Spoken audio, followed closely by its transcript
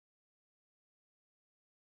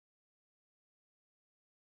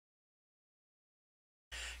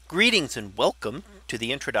Greetings and welcome to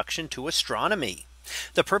the introduction to astronomy.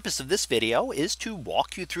 The purpose of this video is to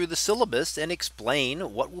walk you through the syllabus and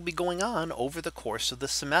explain what will be going on over the course of the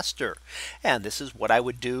semester. And this is what I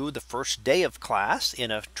would do the first day of class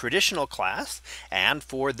in a traditional class. And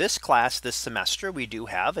for this class this semester, we do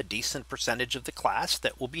have a decent percentage of the class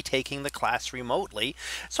that will be taking the class remotely.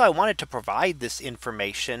 So I wanted to provide this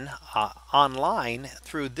information online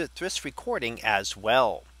through this recording as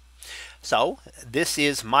well. So this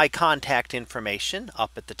is my contact information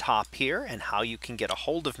up at the top here and how you can get a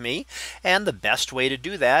hold of me. And the best way to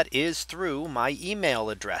do that is through my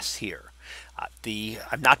email address here.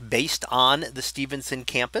 I'm not based on the Stevenson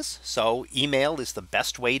campus, so email is the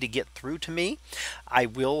best way to get through to me. I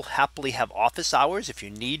will happily have office hours if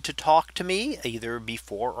you need to talk to me either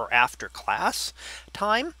before or after class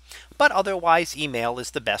time. But otherwise, email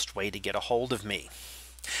is the best way to get a hold of me.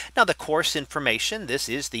 Now the course information, this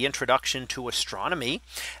is the introduction to astronomy,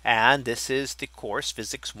 and this is the course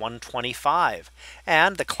Physics 125.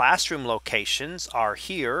 And the classroom locations are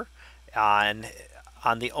here on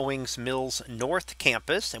the Owings Mills North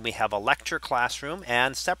campus, and we have a lecture classroom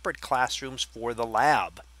and separate classrooms for the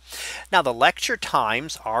lab. Now the lecture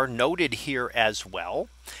times are noted here as well.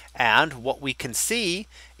 And what we can see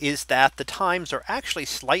is that the times are actually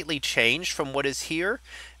slightly changed from what is here.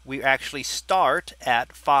 We actually start at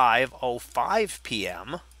 5:05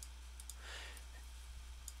 p.m.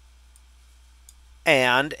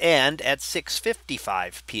 and end at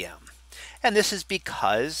 6:55 p.m. And this is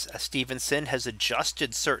because Stevenson has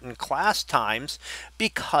adjusted certain class times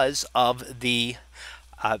because of the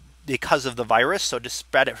virus. So to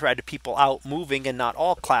spread people out moving and not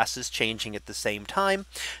all classes changing at the same time.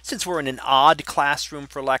 Since we're in an odd classroom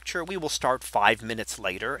for lecture, we will start 5 minutes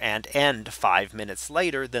later and end 5 minutes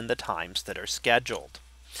later than the times that are scheduled.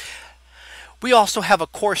 We also have a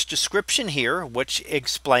course description here, which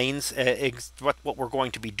explains what we're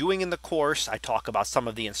going to be doing in the course. I talk about some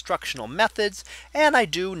of the instructional methods, and I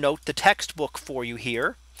do note the textbook for you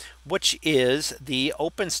here, which is the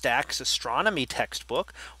OpenStax Astronomy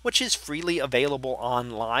textbook, which is freely available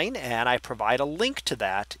online. And I provide a link to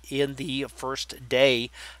that in the first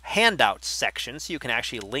day handouts section. So you can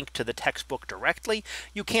actually link to the textbook directly.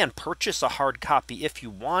 You can purchase a hard copy if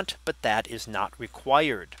you want, but that is not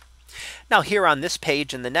required. Now here on this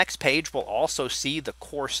page and the next page, we'll also see the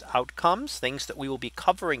course outcomes, things that we will be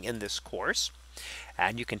covering in this course.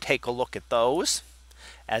 And you can take a look at those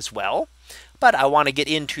as well. But I want to get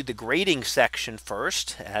into the grading section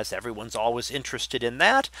first, as everyone's always interested in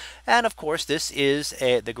that. And of course, this is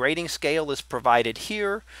the grading scale is provided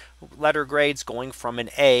here. Letter grades going from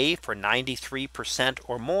an A for 93%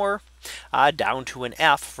 or more down to an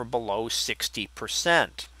F for below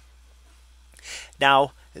 60%.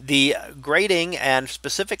 Now, the grading, and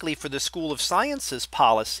specifically for the School of Sciences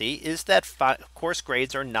policy, is that course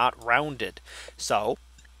grades are not rounded. So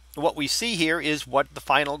what we see here is what the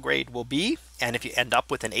final grade will be. And if you end up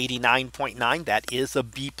with an 89.9, that is a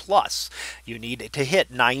B+. You need to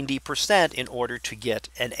hit 90% in order to get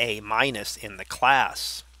an A- in the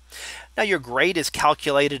class. Now your grade is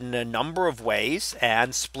calculated in a number of ways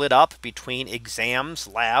and split up between exams,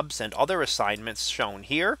 labs, and other assignments shown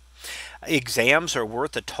here. Exams are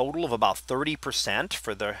worth a total of about 30%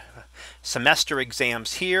 for the semester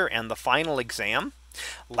exams here and the final exam.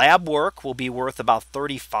 Lab work will be worth about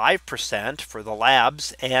 35% for the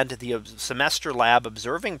labs and the semester lab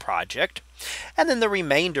observing project. And then the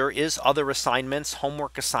remainder is other assignments,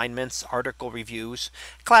 homework assignments, article reviews,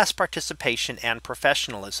 class participation, and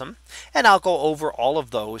professionalism. And I'll go over all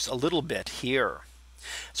of those a little bit here.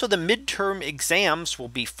 So the midterm exams will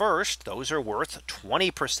be first. Those are worth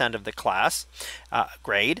 20% of the class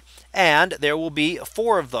grade. And there will be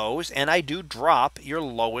 4 of those. And I do drop your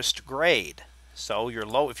lowest grade. So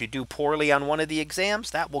if you do poorly on one of the exams,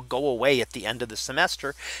 that will go away at the end of the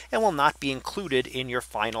semester and will not be included in your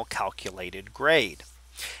final calculated grade.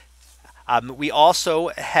 We also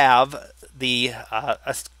have the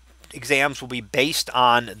exams will be based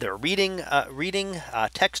on the reading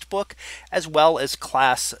textbook as well as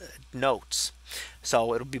class notes.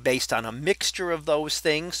 So it'll be based on a mixture of those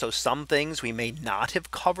things. So some things we may not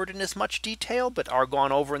have covered in as much detail, but are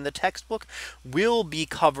gone over in the textbook, will be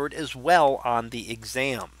covered as well on the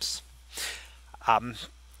exams.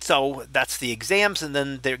 So that's the exams, and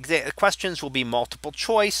then the questions will be multiple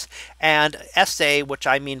choice and essay, which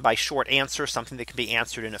I mean by short answer, something that can be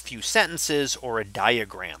answered in a few sentences or a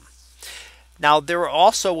diagram. Now there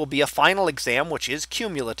also will be a final exam, which is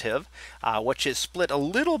cumulative, which is split a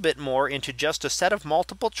little bit more into just a set of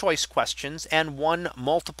multiple choice questions and one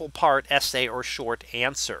multiple part essay or short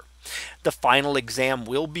answer. The final exam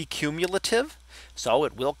will be cumulative. So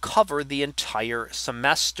it will cover the entire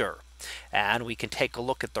semester. And we can take a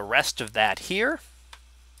look at the rest of that here.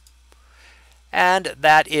 And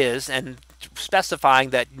that is, and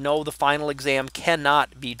specifying that no, the final exam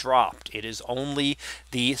cannot be dropped. It is only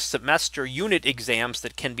the semester unit exams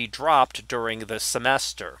that can be dropped during the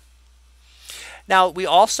semester. Now, we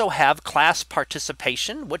also have class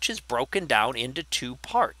participation, which is broken down into two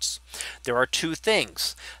parts. There are two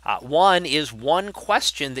things. One is one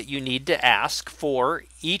question that you need to ask for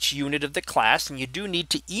each unit of the class, and you do need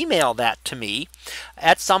to email that to me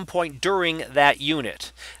at some point during that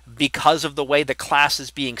unit. Because of the way the class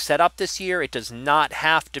is being set up this year, it does not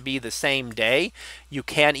have to be the same day. You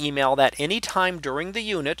can email that anytime during the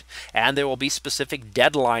unit, and there will be specific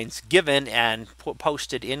deadlines given and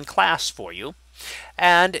posted in class for you.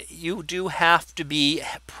 And you do have to be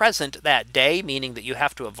present that day, meaning that you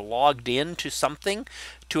have to have logged in to something,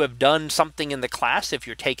 to have done something in the class if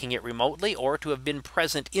you're taking it remotely, or to have been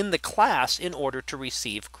present in the class in order to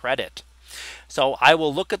receive credit. So I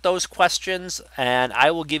will look at those questions, and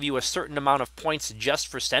I will give you a certain amount of points just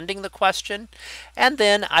for sending the question. And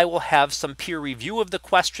then I will have some peer review of the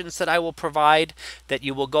questions that I will provide, that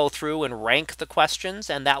you will go through and rank the questions,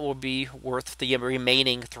 and that will be worth the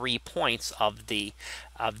remaining 3 points of the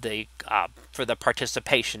for the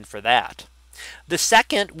participation for that. The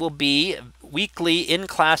second will be weekly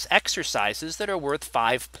in-class exercises that are worth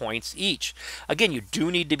 5 points each. Again, you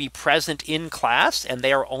do need to be present in class, and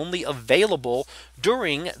they are only available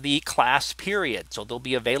during the class period. So they'll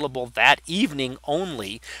be available that evening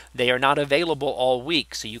only. They are not available all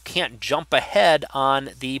week. So you can't jump ahead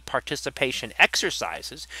on the participation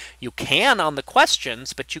exercises. You can on the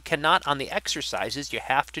questions, but you cannot on the exercises. You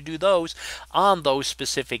have to do those on those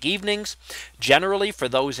specific evenings. Generally, for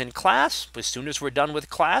those in class, as soon as we're done with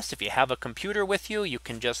class, if you have a computer with you, you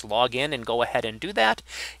can just log in and go ahead and do that.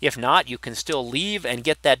 If not, you can still leave and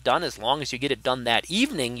get that done. As long as you get it done that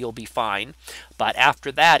evening, you'll be fine. But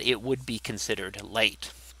after that, it would be considered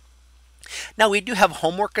late. Now, we do have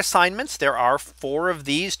homework assignments. There are 4 of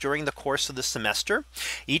these during the course of the semester.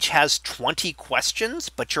 Each has 20 questions,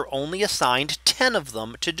 but you're only assigned 10 of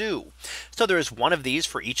them to do. So there is one of these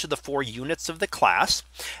for each of the 4 units of the class.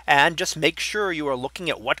 And just make sure you are looking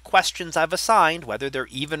at what questions I've assigned, whether they're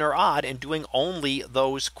even or odd, and doing only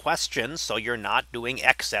those questions so you're not doing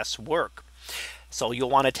excess work. So you'll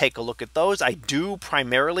want to take a look at those. I do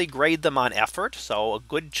primarily grade them on effort. So a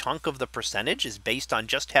good chunk of the percentage is based on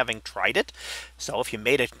just having tried it. So if you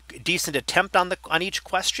made a decent attempt on each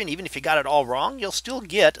question, even if you got it all wrong, you'll still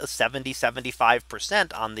get a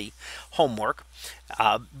 70–75% on the homework.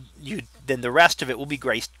 Then the rest of it will be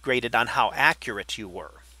graded on how accurate you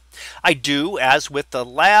were. I do, as with the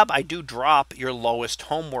lab, I do drop your lowest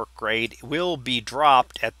homework grade will be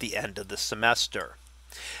dropped at the end of the semester.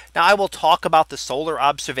 Now, I will talk about the solar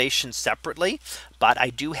observations separately, but I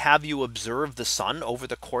do have you observe the sun over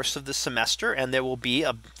the course of the semester, and there will be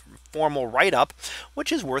a formal write-up,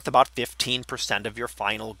 which is worth about 15% of your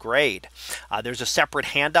final grade. There's a separate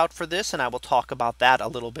handout for this, and I will talk about that a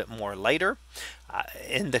little bit more later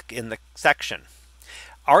in the section.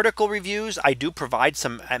 Article reviews, I do provide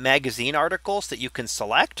some magazine articles that you can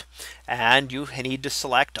select, and you need to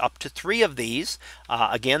select up to 3 of these.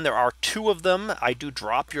 Again, there are 2 of them. I do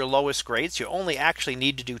drop your lowest grades. You only actually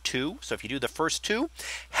need to do 2. So if you do the first 2,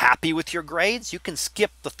 happy with your grades, you can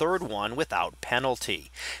skip the 3rd one without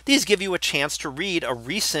penalty. These give you a chance to read a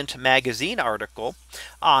recent magazine article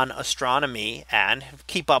on astronomy and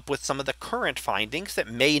keep up with some of the current findings that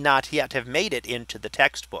may not yet have made it into the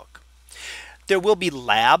textbook. There will be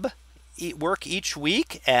lab work each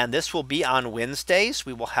week, and this will be on Wednesdays.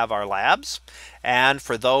 We will have our labs, and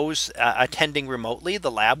for those attending remotely,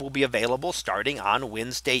 the lab will be available starting on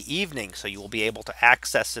Wednesday evening, so you will be able to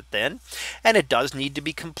access it then, and it does need to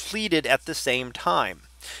be completed at the same time.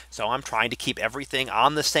 So I'm trying to keep everything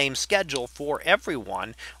on the same schedule for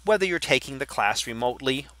everyone, whether you're taking the class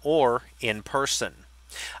remotely or in person.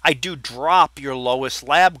 I do drop your lowest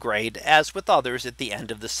lab grade, as with others, at the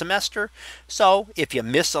end of the semester. So if you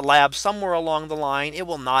miss a lab somewhere along the line, it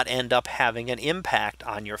will not end up having an impact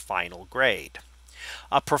on your final grade.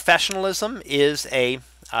 Professionalism is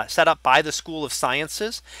set up by the School of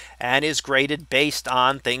Sciences and is graded based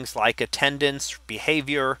on things like attendance,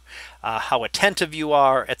 behavior, how attentive you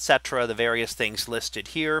are, etc. The various things listed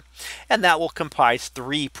here. And that will comprise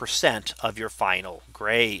 3% of your final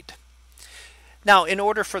grade. Now, in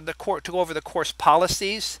order for the court to go over the course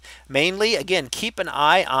policies, mainly, again, keep an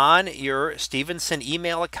eye on your Stevenson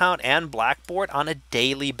email account and Blackboard on a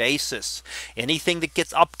daily basis. Anything that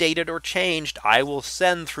gets updated or changed, I will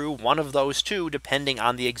send through one of those two, depending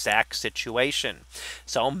on the exact situation.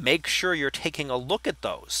 So make sure you're taking a look at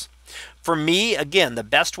those. For me, again, the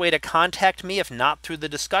best way to contact me, if not through the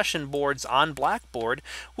discussion boards on Blackboard,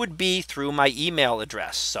 would be through my email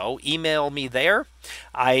address. So email me there.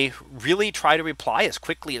 I really try to reply as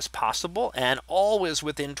quickly as possible and always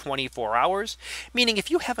within 24 hours, meaning if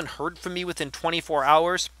you haven't heard from me within 24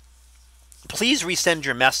 hours, please resend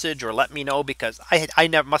your message or let me know, because I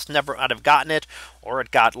must never have gotten it, or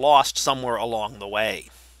it got lost somewhere along the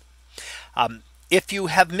way. If you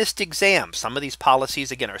have missed exams, some of these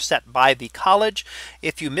policies again are set by the college.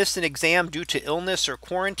 If you miss an exam due to illness or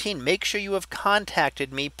quarantine, make sure you have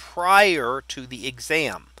contacted me prior to the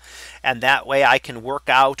exam. And that way I can work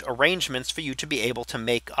out arrangements for you to be able to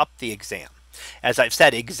make up the exam. As I've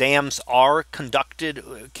said, exams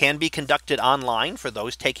can be conducted online for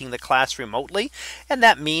those taking the class remotely. And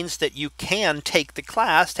that means that you can take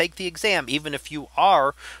the exam, even if you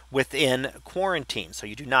are within quarantine. So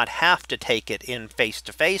you do not have to take it in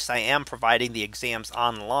face-to-face. I am providing the exams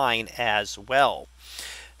online as well.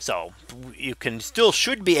 So you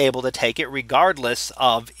should be able to take it regardless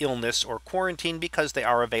of illness or quarantine, because they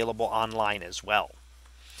are available online as well.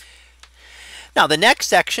 Now, the next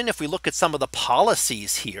section, if we look at some of the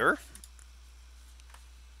policies here,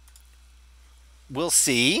 we'll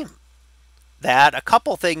see that a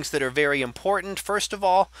couple things that are very important. First of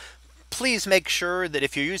all, please make sure that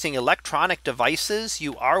if you're using electronic devices,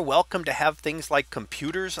 you are welcome to have things like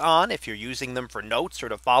computers on. If you're using them for notes or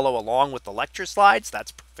to follow along with the lecture slides,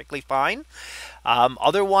 that's perfectly fine.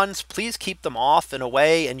 Other ones, please keep them off and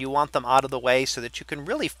away, and you want them out of the way so that you can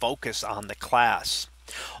really focus on the class.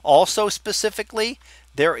 Also, specifically,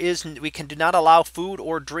 we do not allow food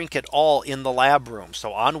or drink at all in the lab room.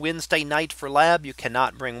 So on Wednesday night for lab, you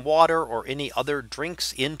cannot bring water or any other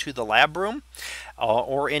drinks into the lab room,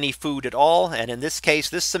 or any food at all. And in this case,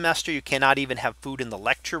 this semester, you cannot even have food in the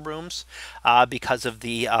lecture rooms because of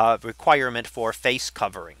the requirement for face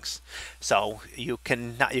coverings. So you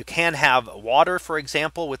can have water, for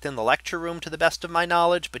example, within the lecture room to the best of my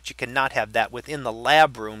knowledge, but you cannot have that within the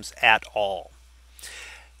lab rooms at all.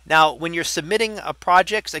 Now, when you're submitting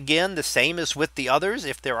projects, again, the same as with the others.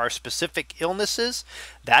 If there are specific illnesses,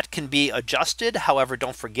 that can be adjusted. However,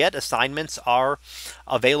 don't forget, assignments are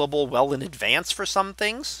available well in advance for some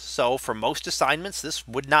things. So for most assignments, this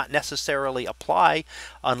would not necessarily apply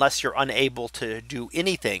unless you're unable to do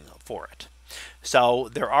anything for it. So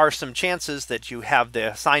there are some chances that you have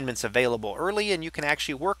the assignments available early, and you can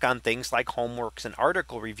actually work on things like homeworks and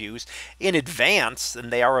article reviews in advance,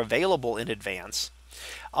 and they are available in advance.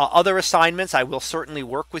 Other assignments, I will certainly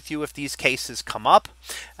work with you if these cases come up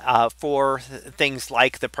for things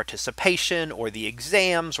like the participation or the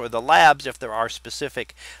exams or the labs, if there are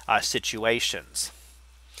specific situations.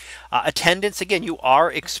 Attendance, again, you are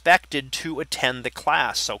expected to attend the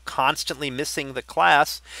class. So constantly missing the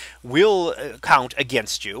class will count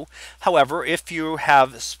against you. However, if you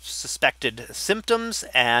have suspected symptoms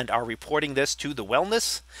and are reporting this to the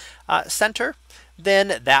wellness center,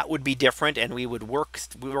 then that would be different, and we would work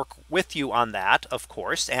with you on that, of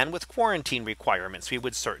course. And with quarantine requirements, we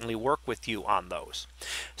would certainly work with you on those.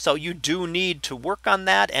 So you do need to work on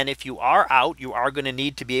that, and if you are out, you are going to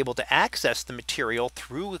need to be able to access the material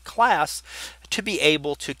through class to be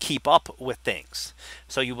able to keep up with things.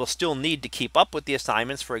 So you will still need to keep up with the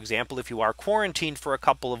assignments. For example, if you are quarantined for a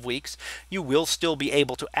couple of weeks, you will still be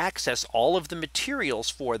able to access all of the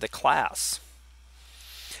materials for the class.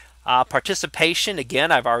 Participation,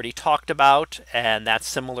 again, I've already talked about, and that's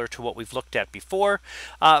similar to what we've looked at before.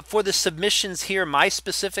 For the submissions here, my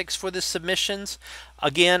specifics for the submissions,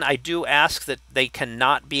 again, I do ask that they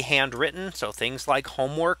cannot be handwritten. So things like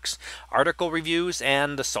homeworks, article reviews,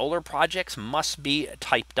 and the solar projects must be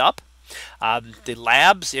typed up. The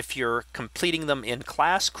labs, if you're completing them in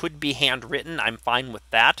class, could be handwritten. I'm fine with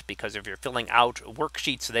that, because if you're filling out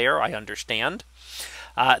worksheets there, I understand.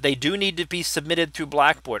 They do need to be submitted through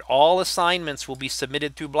Blackboard. All assignments will be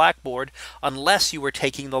submitted through Blackboard unless you are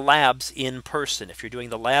taking the labs in person. If you're doing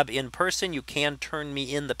the lab in person, you can turn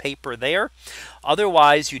me in the paper there.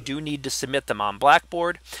 Otherwise, you do need to submit them on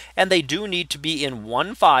Blackboard, and they do need to be in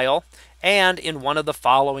one file and in one of the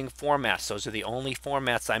following formats. Those are the only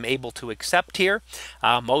formats I'm able to accept here.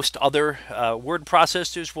 Most other word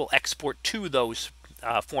processors will export to those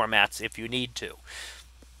formats if you need to.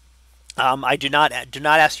 I do not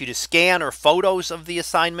ask you to scan or photos of the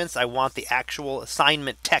assignments. I want the actual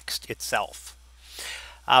assignment text itself.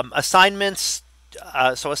 Assignments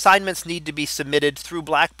So assignments need to be submitted through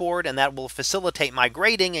Blackboard, and that will facilitate my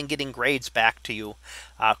grading and getting grades back to you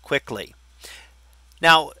quickly.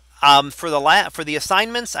 Now, for the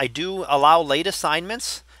assignments, I do allow late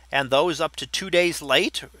assignments, and those up to 2 days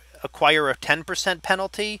late acquire a 10%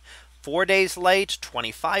 penalty, 4 days late,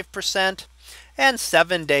 25%, and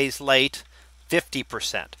 7 days late,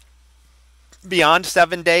 50%. Beyond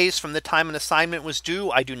 7 days from the time an assignment was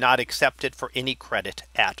due, I do not accept it for any credit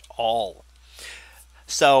at all.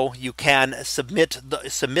 So you can submit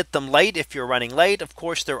them late if you're running late. Of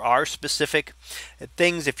course, there are specific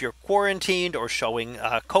things. If you're quarantined or showing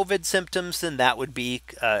COVID symptoms, then that would be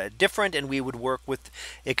different, and we would work with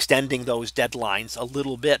extending those deadlines a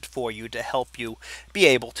little bit for you to help you be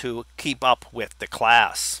able to keep up with the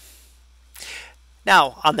class.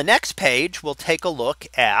 Now, on the next page, we'll take a look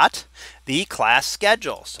at the class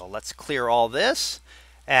schedule. So let's clear all this,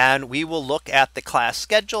 and we will look at the class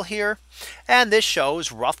schedule here. And this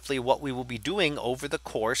shows roughly what we will be doing over the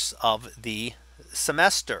course of the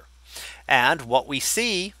semester. And what we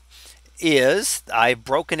see is I've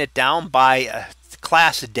broken it down by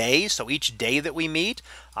class days. So each day that we meet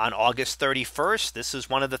on August 31st, this is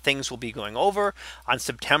one of the things we'll be going over. On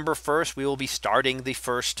September 1st, we will be starting the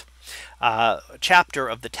first chapter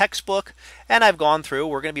of the textbook. And I've gone through,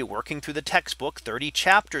 we're going to be working through the textbook, 30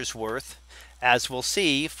 chapters worth, as we'll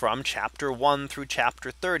see, from chapter 1 through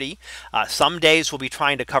chapter 30. Some days we'll be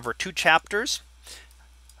trying to cover 2 chapters,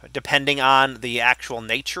 depending on the actual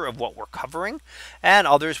nature of what we're covering, and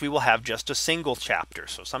others we will have just a single chapter.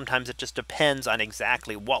 So sometimes it just depends on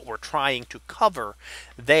exactly what we're trying to cover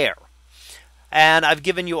there. And I've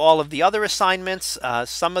given you all of the other assignments.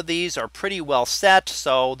 Some of these are pretty well set.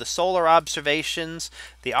 So the solar observations,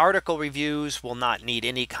 the article reviews will not need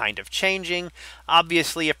any kind of changing.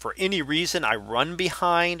 Obviously, if for any reason I run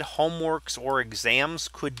behind, homeworks or exams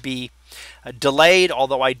could be delayed,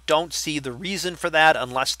 although I don't see the reason for that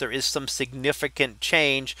unless there is some significant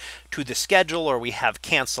change to the schedule, or we have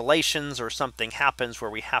cancellations, or something happens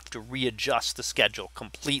where we have to readjust the schedule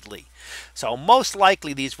completely. So most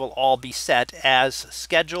likely these will all be set as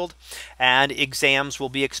scheduled, and exams will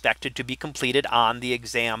be expected to be completed on the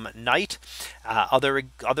exam night.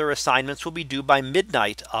 Other assignments will be due by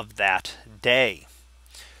midnight of that day.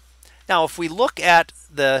 Now, if we look at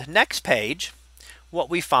the next page, what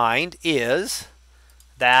we find is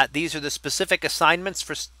that these are the specific assignments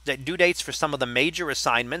for due dates for some of the major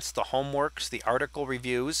assignments, the homeworks, the article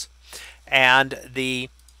reviews, and the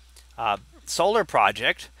solar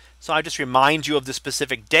project. So I just remind you of the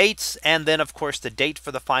specific dates, and then of course the date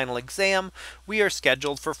for the final exam. We are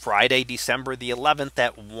scheduled for Friday, December the 11th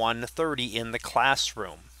at 1:30 in the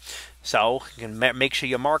classroom. So you can make sure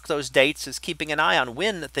you mark those dates as keeping an eye on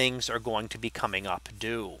when things are going to be coming up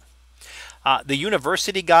due. The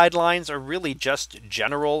university guidelines are really just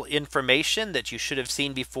general information that you should have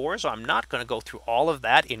seen before, so I'm not going to go through all of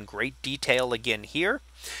that in great detail again here,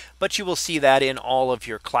 but you will see that in all of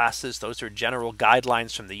your classes. Those are general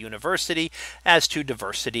guidelines from the university as to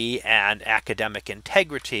diversity and academic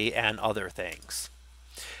integrity and other things.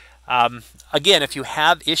 Again, if you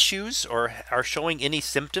have issues or are showing any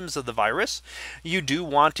symptoms of the virus, you do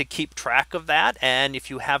want to keep track of that. And if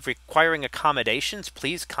you have requiring accommodations,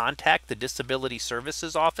 please contact the Disability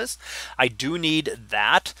Services Office. I do need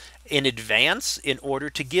that in advance in order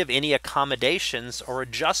to give any accommodations or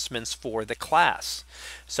adjustments for the class.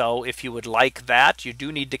 So if you would like that, you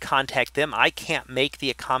do need to contact them. I can't make the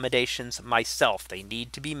accommodations myself. They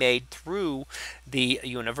need to be made through the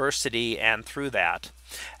university and through that.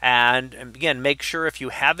 And again, make sure if you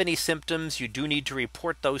have any symptoms, you do need to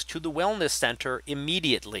report those to the Wellness Center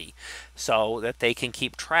immediately so that they can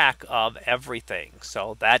keep track of everything.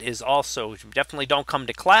 So that is also, definitely don't come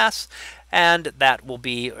to class, and that will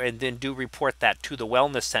be, and then do report that to the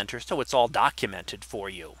Wellness Center so it's all documented for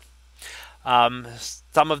you.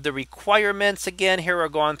 Some of the requirements, again, here are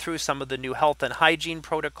going through some of the new health and hygiene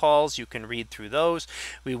protocols. You can read through those.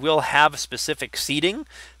 We will have specific seating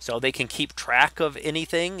so they can keep track of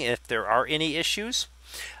anything if there are any issues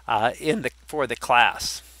for the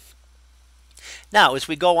class. Now, as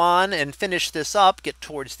we go on and finish this up, get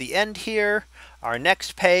towards the end here, our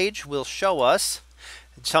next page will show us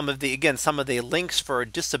some of the links for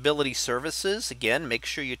disability services. Again, make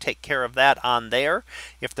sure you take care of that on there.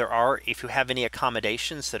 If you have any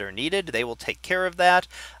accommodations that are needed, they will take care of that.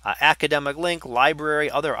 Academic link,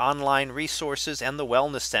 library, other online resources, and the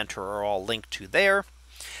Wellness Center are all linked to there.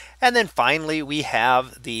 And then finally, we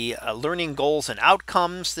have the learning goals and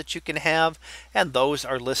outcomes that you can have, and those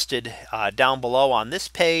are listed down below on this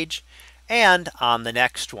page and on the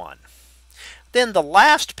next one. Then the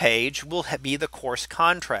last page will be the course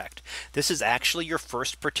contract. This is actually your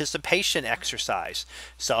first participation exercise.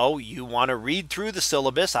 So you want to read through the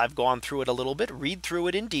syllabus. I've gone through it a little bit, read through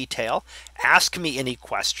it in detail, ask me any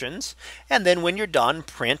questions. And then when you're done,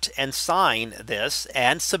 print and sign this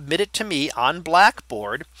and submit it to me on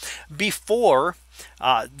Blackboard before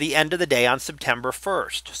the end of the day on September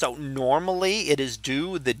 1st. So normally it is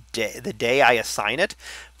due the day I assign it.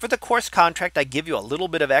 For the course contract, I give you a little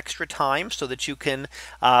bit of extra time so that you can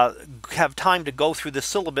have time to go through the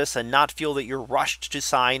syllabus and not feel that you're rushed to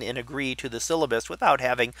sign and agree to the syllabus without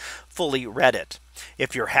having fully read it.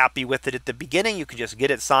 If you're happy with it at the beginning, you can just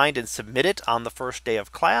get it signed and submit it on the first day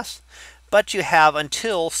of class. But you have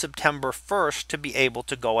until September 1st to be able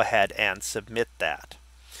to go ahead and submit that.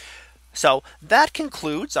 So that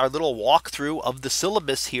concludes our little walkthrough of the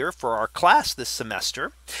syllabus here for our class this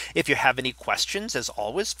semester. If you have any questions, as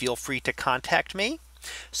always, feel free to contact me.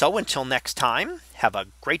 So until next time, have a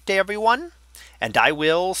great day, everyone, and I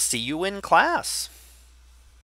will see you in class.